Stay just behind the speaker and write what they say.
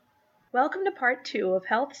Welcome to part 2 of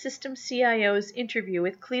Health System CIO's interview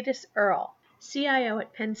with Cletis Earle, CIO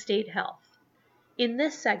at Penn State Health. In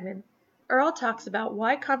this segment, Earle talks about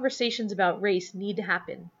why conversations about race need to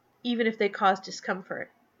happen, even if they cause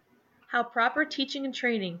discomfort, how proper teaching and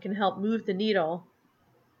training can help move the needle,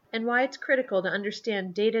 and why it's critical to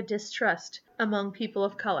understand data distrust among people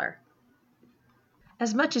of color.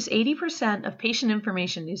 As much as 80% of patient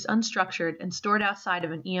information is unstructured and stored outside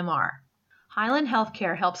of an EMR. Highland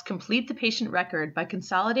Healthcare helps complete the patient record by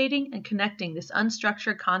consolidating and connecting this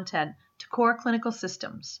unstructured content to core clinical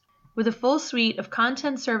systems. With a full suite of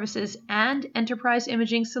content services and enterprise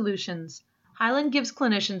imaging solutions, Highland gives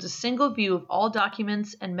clinicians a single view of all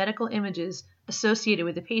documents and medical images associated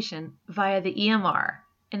with the patient via the EMR,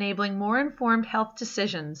 enabling more informed health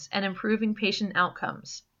decisions and improving patient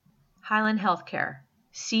outcomes. Highland Healthcare.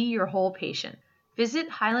 See your whole patient. Visit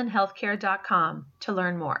highlandhealthcare.com to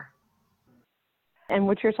learn more. And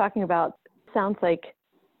what you're talking about sounds like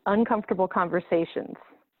uncomfortable conversations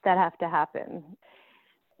that have to happen.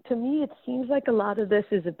 To me, it seems like a lot of this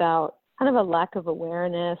is about kind of a lack of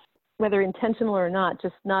awareness, whether intentional or not,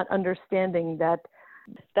 just not understanding that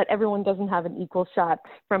everyone doesn't have an equal shot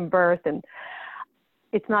from birth, and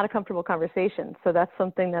it's not a comfortable conversation. So that's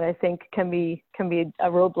something that I think can be a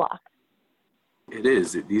roadblock. It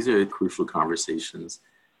is. These are crucial conversations,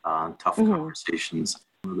 tough conversations.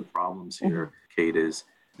 One of the problems here, Kate, is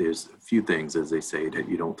there's a few things, as they say, that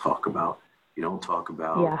you don't talk about. You don't talk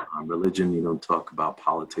about religion, you don't talk about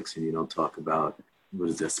politics, and you don't talk about,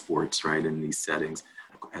 sports, right, in these settings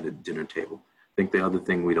at a dinner table. I think the other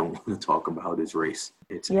thing we don't want to talk about is race.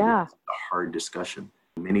 It's a hard discussion.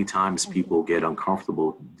 Many times people get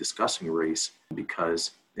uncomfortable discussing race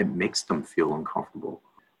because it makes them feel uncomfortable.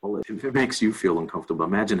 Well, if it makes you feel uncomfortable,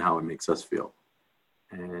 imagine how it makes us feel.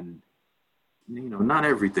 And not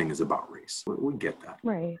everything is about race. We get that.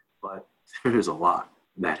 Right. But there's a lot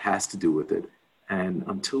that has to do with it. And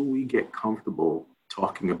until we get comfortable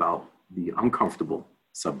talking about the uncomfortable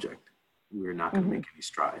subject, we're not going to make any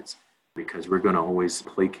strides, because we're going to always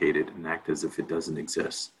placate it and act as if it doesn't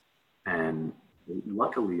exist. And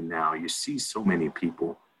luckily now you see so many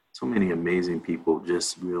people, so many amazing people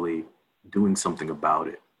just really doing something about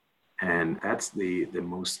it. And that's the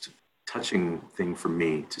most touching thing for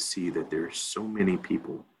me, to see that there's so many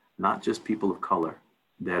people, not just people of color,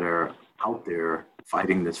 that are out there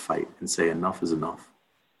fighting this fight and say enough is enough.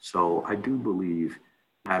 So I do believe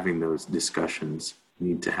having those discussions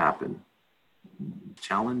need to happen.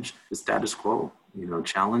 Challenge the status quo,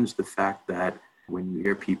 challenge the fact that when you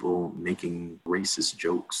hear people making racist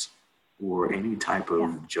jokes or any type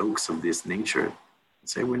of jokes of this nature,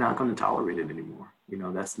 say we're not going to tolerate it anymore.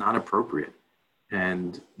 That's not appropriate.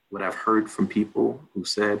 And what I've heard from people who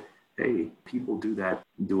said, hey, people do that.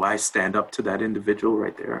 Do I stand up to that individual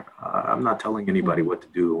right there? I'm not telling anybody what to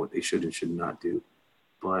do, what they should and should not do.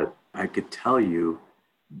 But I could tell you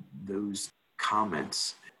those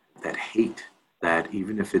comments, that hate, that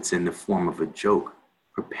even if it's in the form of a joke,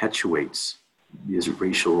 perpetuates these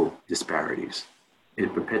racial disparities.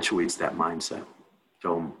 It perpetuates that mindset.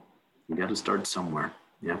 So you got to start somewhere.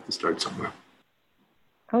 You have to start somewhere.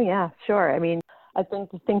 Oh, yeah, sure. I mean, I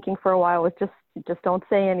think the thinking for a while was just don't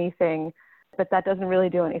say anything, but that doesn't really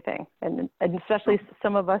do anything. And especially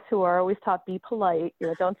some of us who are always taught be polite,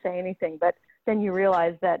 don't say anything. But then you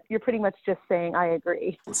realize that you're pretty much just saying, I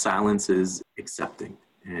agree. Silence is accepting.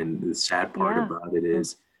 And the sad part about it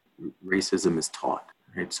is racism is taught,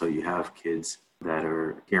 right? So you have kids that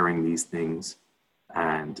are hearing these things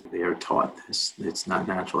and they are taught this. It's not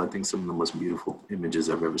natural. I think some of the most beautiful images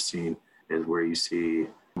I've ever seen is where you see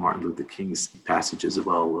Martin Luther King's passages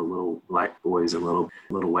about little black boys and little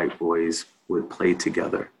white boys would play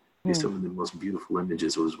together. Some of the most beautiful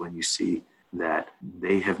images was when you see that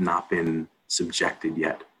they have not been subjected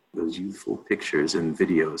yet. Those youthful pictures and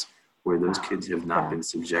videos where those kids have not been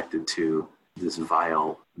subjected to this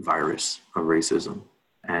vile virus of racism.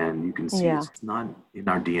 And you can see it's not in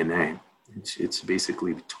our DNA. It's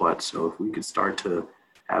basically taught. So if we could start to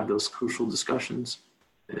have those crucial discussions,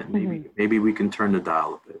 maybe we can turn the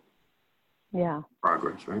dial a bit. Yeah.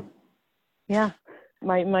 Progress, right? Yeah.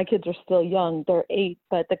 My kids are still young. They're 8,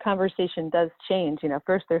 but the conversation does change.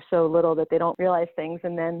 First they're so little that they don't realize things.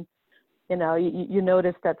 And then, you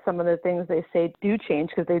notice that some of the things they say do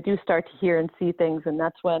change because they do start to hear and see things. And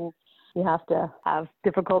that's when you have to have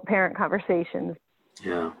difficult parent conversations.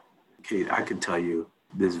 Yeah. Kate, I could tell you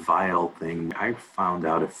this vile thing I found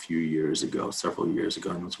out several years ago,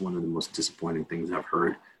 and it's one of the most disappointing things I've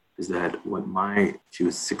heard, is that she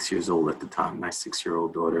was 6 years old at the time, my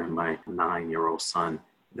 6-year-old daughter and my 9-year-old son,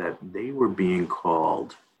 that they were being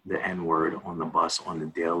called the N-word on the bus on a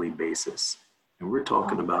daily basis. And we're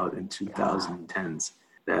talking about in 2010s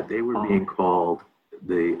that they were being called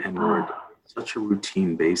the N-word on such a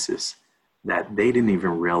routine basis that they didn't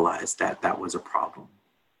even realize that that was a problem.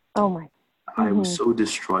 Oh my. I was so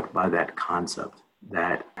distraught by that concept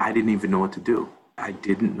that I didn't even know what to do. I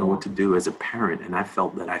didn't know what to do as a parent, and I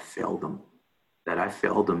felt that I failed them, that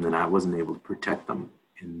I wasn't able to protect them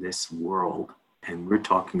in this world. And we're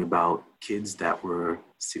talking about kids that were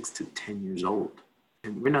 6 to 10 years old.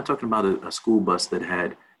 And we're not talking about a school bus that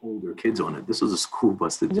had older kids on it. This was a school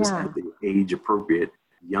bus that just had the age appropriate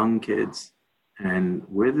young kids. And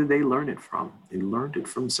where did they learn it from? They learned it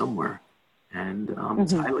from somewhere. And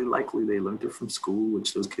it's highly likely they learned it from school,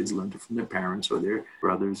 which those kids learned it from their parents or their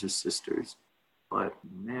brothers or sisters. But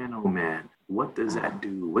man, oh man, what does that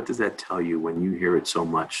do? What does that tell you when you hear it so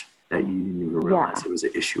much that you didn't even realize there was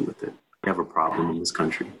an issue with it? We have a problem in this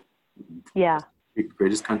country. Yeah. The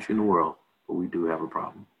greatest country in the world, but we do have a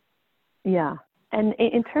problem. Yeah. And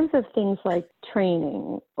in terms of things like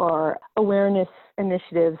training or awareness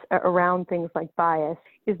initiatives around things like bias,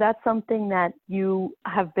 is that something that you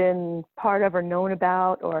have been part of or known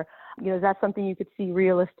about, or is that something you could see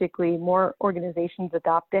realistically more organizations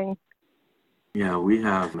adopting? Yeah, we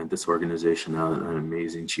have at this organization an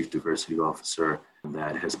amazing chief diversity officer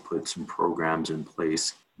that has put some programs in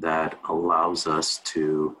place that allows us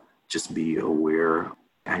to just be aware.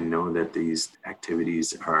 I know that these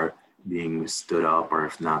activities are being stood up, or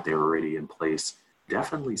if not, they're already in place.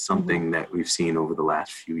 Definitely something that we've seen over the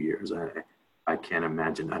last few years. I can't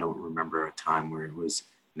imagine, I don't remember a time where it was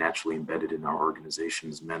naturally embedded in our organization.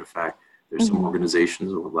 As a matter of fact, there's some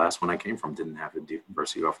organizations, the last one I came from didn't have a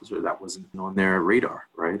diversity officer. That wasn't on their radar,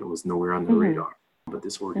 right? It was nowhere on their radar. But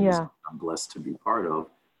this organization I'm blessed to be part of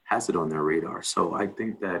has it on their radar. So I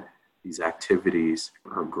think that these activities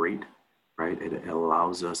are great, right? It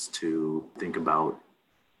allows us to think about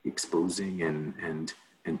exposing and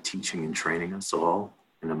teaching and training us all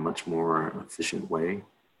in a much more efficient way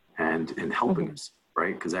and helping us,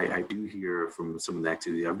 right? Because I do hear from some of the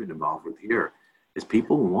activity I've been involved with here is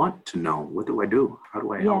people want to know, what do I do? How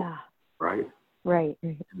do I help? Right? Right.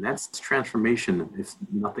 And that's transformation, if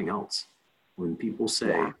nothing else. When people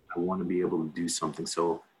say, I want to be able to do something.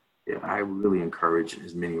 So I really encourage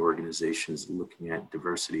as many organizations looking at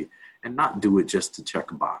diversity and not do it just to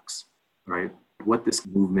check a box, right? What this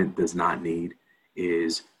movement does not need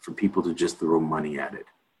is for people to just throw money at it,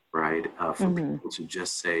 right? For people to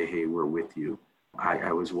just say, hey, we're with you.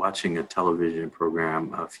 I was watching a television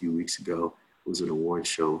program a few weeks ago. It was an award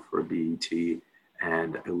show for BET.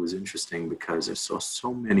 And it was interesting because I saw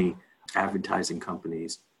so many advertising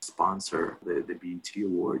companies sponsor the BET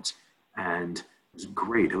Awards. And it was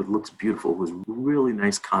great. It looks beautiful. It was really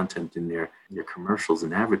nice content in their commercials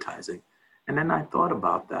and advertising. And then I thought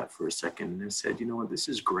about that for a second and I said, you know what, this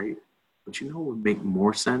is great. But you know what would make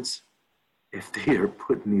more sense? If they are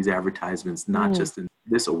putting these advertisements, not just in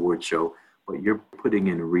this award show, but you're putting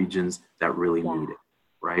in regions that really need it,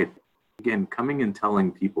 right? Again, coming and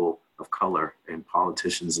telling people of color and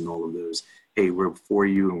politicians and all of those, hey, we're for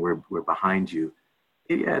you and we're behind you.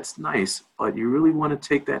 Yeah, it's nice, but you really want to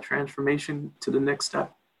take that transformation to the next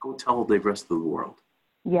step, go tell the rest of the world.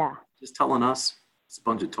 Yeah. Just telling us, it's a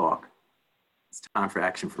bunch of talk. It's time for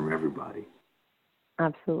action from everybody.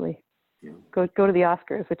 Absolutely. Yeah. Go to the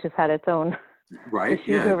Oscars, which has had its own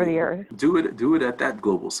issues over the years. Do it at that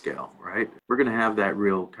global scale, right? We're going to have that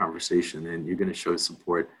real conversation and you're going to show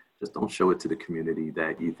support. Just don't show it to the community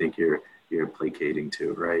that you think you're placating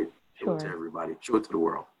to, right? Show it to everybody. Show it to the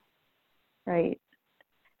world. Right.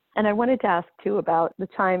 And I wanted to ask too about the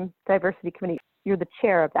Chime Diversity Committee. You're the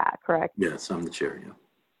chair of that, correct? Yes, I'm the chair, yeah.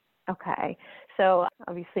 Okay. So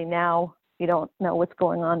obviously now you don't know what's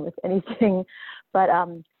going on with anything, but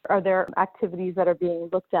are there activities that are being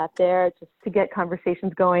looked at there just to get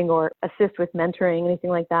conversations going or assist with mentoring, anything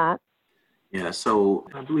like that? Yeah, so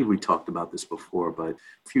I believe we talked about this before, but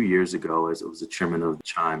a few years ago, as I was the chairman of the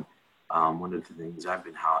Chime, one of the things I've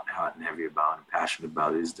been hot and heavy about and passionate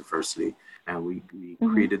about is diversity. And we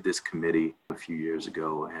created this committee a few years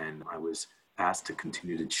ago, and I was asked to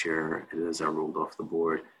continue to chair it as I rolled off the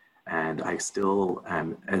board. And I still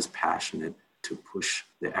am as passionate to push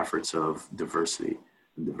the efforts of diversity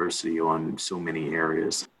on so many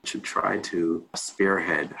areas, to try to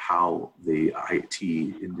spearhead how the IT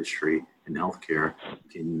industry and healthcare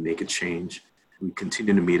can make a change. We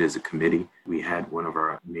continue to meet as a committee. We had one of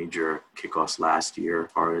our major kickoffs last year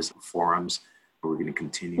as far as forums. We're going to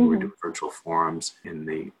continue. We're doing virtual forums in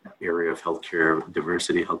the area of healthcare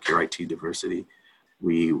diversity, healthcare IT diversity.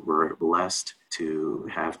 We were blessed to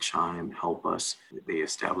have Chime help us. They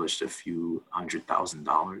established a few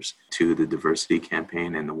 $100,000 to the diversity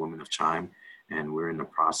campaign and the Women of Chime. And we're in the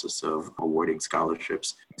process of awarding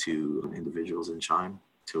scholarships to individuals in Chime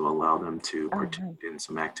to allow them to participate in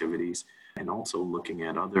some activities, and also looking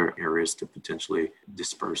at other areas to potentially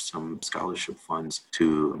disperse some scholarship funds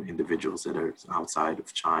to individuals that are outside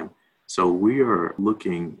of Chime. So we are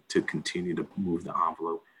looking to continue to move the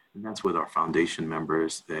envelope. And that's with our foundation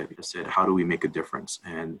members that said, how do we make a difference?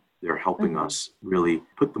 And they're helping us really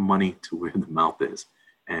put the money to where the mouth is,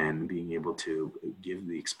 and being able to give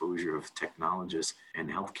the exposure of technologists and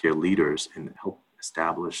healthcare leaders and help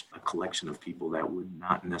establish a collection of people that would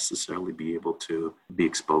not necessarily be able to be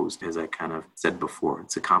exposed. As I kind of said before,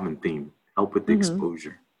 it's a common theme. Help with the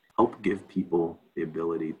exposure. Help give people the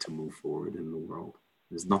ability to move forward in the world.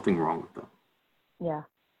 There's nothing wrong with that. Yeah.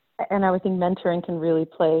 And I would think mentoring can really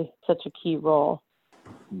play such a key role.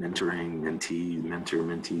 Mentoring,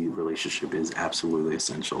 mentor-mentee relationship is absolutely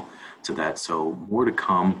essential to that. So more to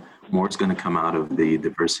come. More is going to come out of the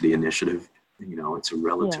diversity initiative. It's a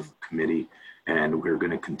relative committee, and we're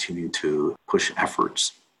going to continue to push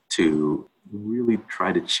efforts to really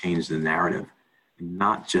try to change the narrative, and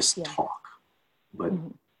not just talk, but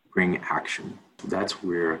bring action. That's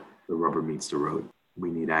where the rubber meets the road.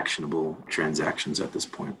 We need actionable transactions at this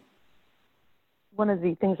point. One of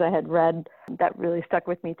the things I had read that really stuck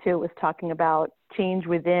with me too was talking about change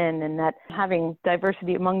within, and that having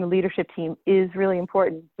diversity among the leadership team is really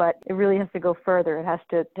important, but it really has to go further. It has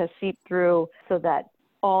to seep through so that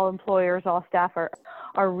all employers, all staff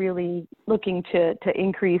are really looking to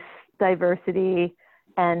increase diversity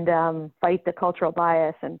and fight the cultural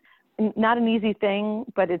bias. And not an easy thing,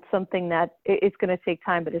 but it's something that it's going to take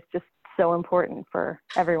time, but it's just so important for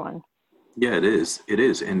everyone. Yeah, it is. It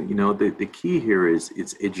is. And, the key here is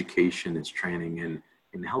it's education, it's training. And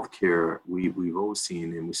in healthcare, we've always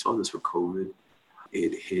seen, and we saw this with COVID,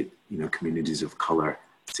 it hit, communities of color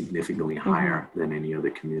significantly higher than any other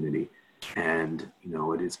community. And,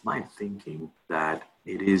 it is my thinking that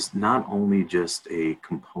it is not only just a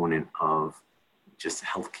component of just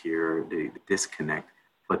healthcare, the disconnect,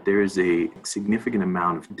 but there's a significant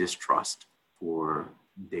amount of distrust for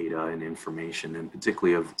data and information, and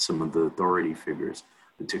particularly of some of the authority figures,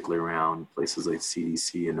 particularly around places like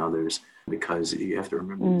CDC and others, because you have to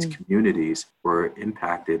remember these communities were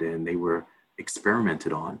impacted and they were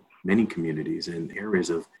experimented on, many communities and areas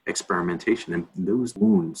of experimentation, and those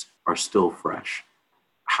wounds are still fresh.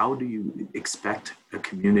 How do you expect a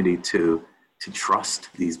community to trust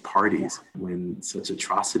these parties when such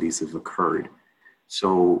atrocities have occurred?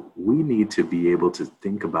 So we need to be able to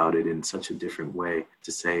think about it in such a different way,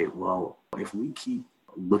 to say, well, if we keep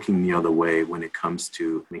looking the other way when it comes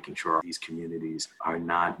to making sure these communities are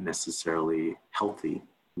not necessarily healthy,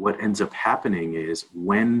 what ends up happening is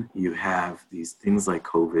when you have these things like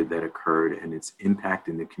COVID that occurred and it's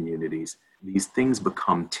impacting the communities, these things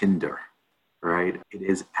become tinder, right? It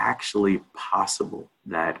is actually possible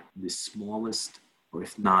that the smallest, or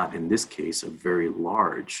if not in this case, a very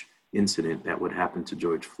large incident that would happen to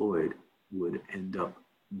George Floyd would end up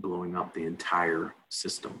blowing up the entire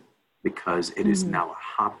system, because it is now a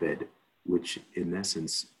hotbed, which in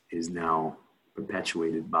essence is now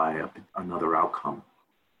perpetuated by another outcome.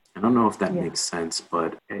 I don't know if that makes sense,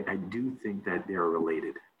 but I do think that they're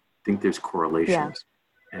related. I think there's correlations.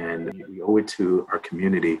 And we owe it to our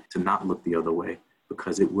community to not look the other way,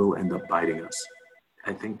 because it will end up biting us.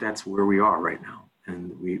 I think that's where we are right now.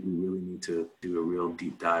 And we really need to do a real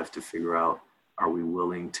deep dive to figure out, are we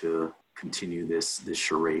willing to continue this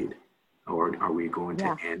charade, or are we going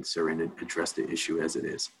to answer and address the issue as it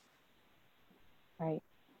is? Right.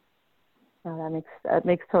 No, that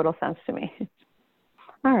makes total sense to me.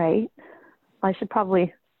 All right. I should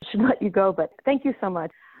let you go, but thank you so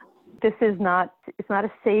much. It's not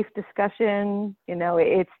a safe discussion.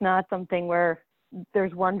 It's not something where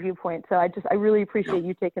there's one viewpoint. So I really appreciate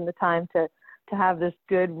you taking the time to have this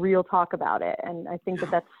good, real talk about it. And I think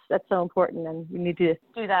that's so important, and we need to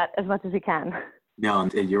do that as much as we can. No,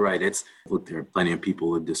 and you're right. Look, there are plenty of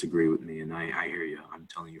people who disagree with me, and I hear you. I'm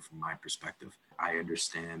telling you from my perspective. I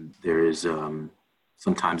understand there is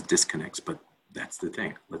sometimes disconnects, but that's the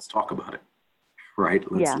thing. Let's talk about it, right?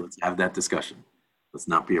 Let's have that discussion. Let's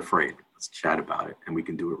not be afraid. Let's chat about it, and we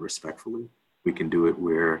can do it respectfully. We can do it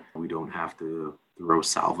where we don't have to throw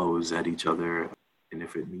salvos at each other. And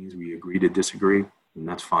if it means we agree to disagree, then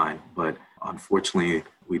that's fine. But unfortunately,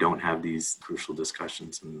 we don't have these crucial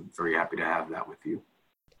discussions, and I'm very happy to have that with you.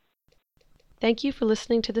 Thank you for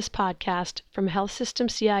listening to this podcast from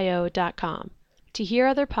healthsystemcio.com. To hear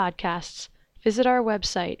other podcasts, visit our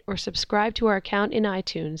website or subscribe to our account in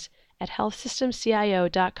iTunes at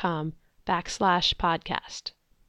healthsystemcio.com/podcast.